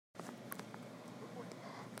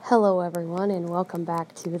Hello everyone, and welcome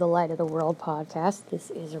back to the Light of the World podcast. This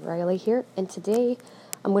is Riley here, and today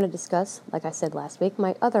I'm going to discuss, like I said last week,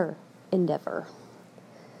 my other endeavor.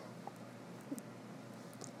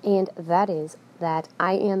 And that is that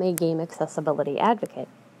I am a game accessibility advocate.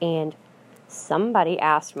 And somebody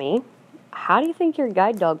asked me, how do you think your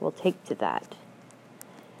guide dog will take to that?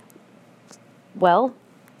 Well,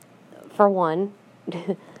 for one,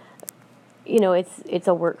 it's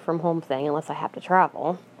a work from home thing unless I have to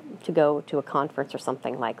travel to go to a conference or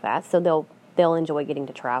something like that. So they'll enjoy getting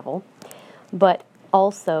to travel. But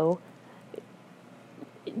also,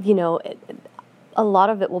 a lot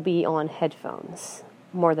of it will be on headphones,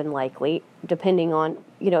 more than likely, depending on,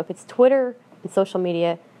 if it's Twitter and social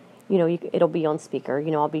media, it'll be on speaker.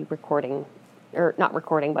 I'll be recording, or not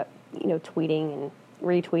recording, but, tweeting and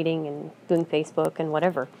retweeting and doing Facebook and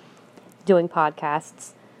whatever, doing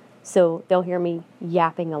podcasts. So they'll hear me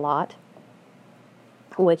yapping a lot,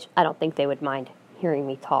 which I don't think they would mind hearing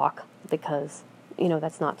me talk because,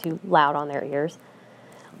 that's not too loud on their ears.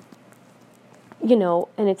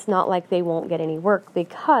 And it's not like they won't get any work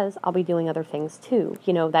because I'll be doing other things too.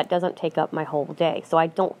 That doesn't take up my whole day. So I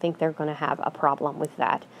don't think they're going to have a problem with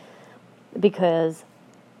that because,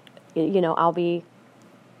 it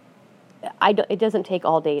doesn't take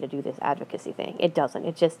all day to do this advocacy thing. It doesn't.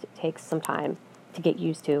 It just takes some time to get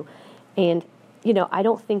used to. And, I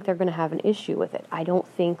don't think they're going to have an issue with it. I don't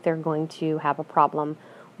think they're going to have a problem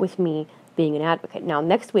with me being an advocate. Now,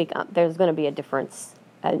 next week, there's going to be a difference.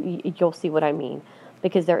 You'll see what I mean.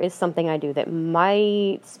 Because there is something I do that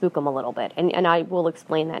might spook them a little bit. And I will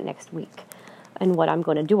explain that next week and what I'm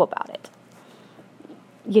going to do about it.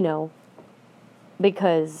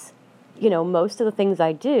 Because, most of the things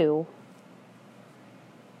I do,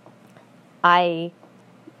 I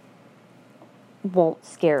won't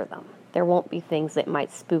scare them. There won't be things that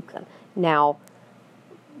might spook them. Now,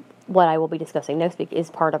 what I will be discussing next week is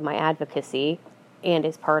part of my advocacy and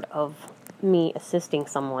is part of me assisting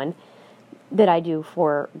someone that I do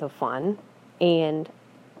for the fun. And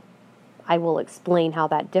I will explain how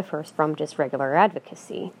that differs from just regular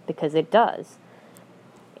advocacy, because it does.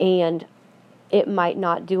 And it might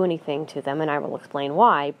not do anything to them, and I will explain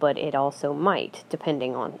why, but it also might,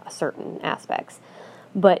 depending on certain aspects.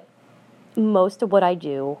 But most of what I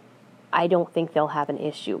do, I don't think they'll have an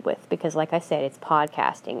issue with, because like I said, it's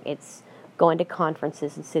podcasting, it's going to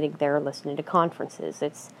conferences and sitting there listening to conferences,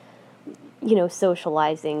 it's,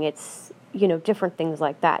 socializing, it's, different things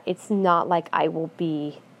like that. It's not like I will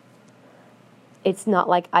be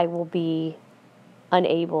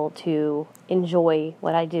unable to enjoy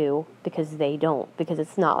what I do because they don't, because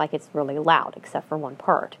it's not like it's really loud except for one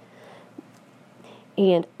part.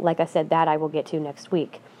 And like I said, that I will get to next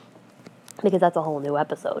week, because that's a whole new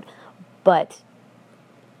episode. But,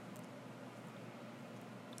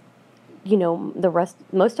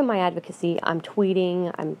 most of my advocacy, I'm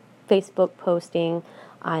tweeting, I'm Facebook posting,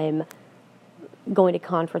 I'm going to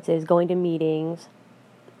conferences, going to meetings,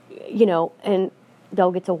 and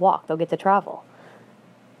they'll get to walk, they'll get to travel.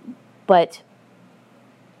 But,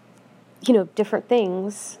 different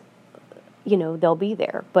things, they'll be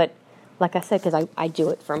there. But, like I said, because I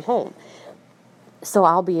do it from home. So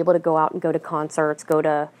I'll be able to go out and go to concerts, go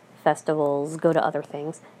to festivals, go to other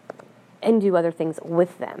things, and do other things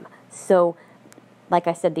with them. So, like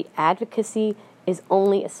I said, the advocacy is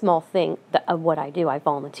only a small thing of what I do. I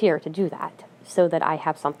volunteer to do that so that I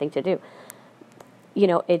have something to do.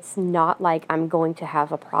 It's not like I'm going to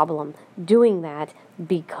have a problem doing that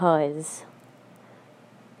because,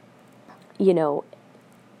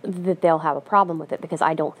 that they'll have a problem with it, because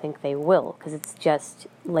I don't think they will, because it's just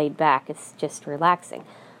laid back, it's just relaxing.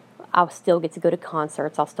 I'll still get to go to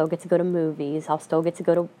concerts, I'll still get to go to movies, I'll still get to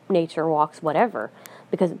go to nature walks, whatever,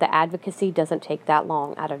 because the advocacy doesn't take that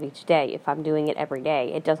long out of each day. If I'm doing it every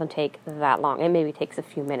day, it doesn't take that long. It maybe takes a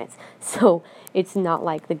few minutes. So it's not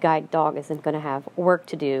like the guide dog isn't going to have work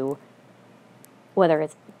to do, whether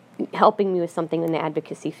it's helping me with something in the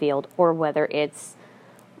advocacy field or whether it's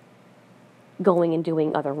going and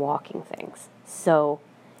doing other walking things. So,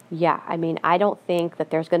 yeah, I don't think that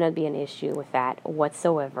there's going to be an issue with that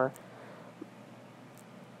whatsoever,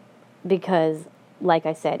 because, like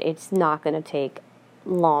I said, it's not going to take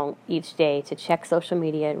long each day to check social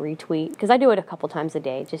media, retweet, because I do it a couple times a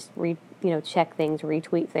day, just check things,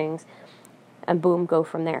 retweet things, and boom, go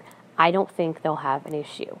from there. I don't think they'll have an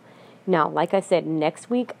issue. Now, like I said, next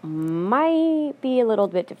week might be a little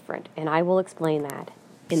bit different, and I will explain that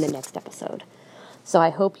in the next episode. So I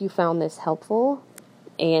hope you found this helpful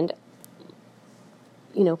and,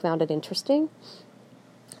 found it interesting.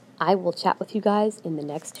 I will chat with you guys in the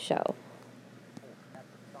next show.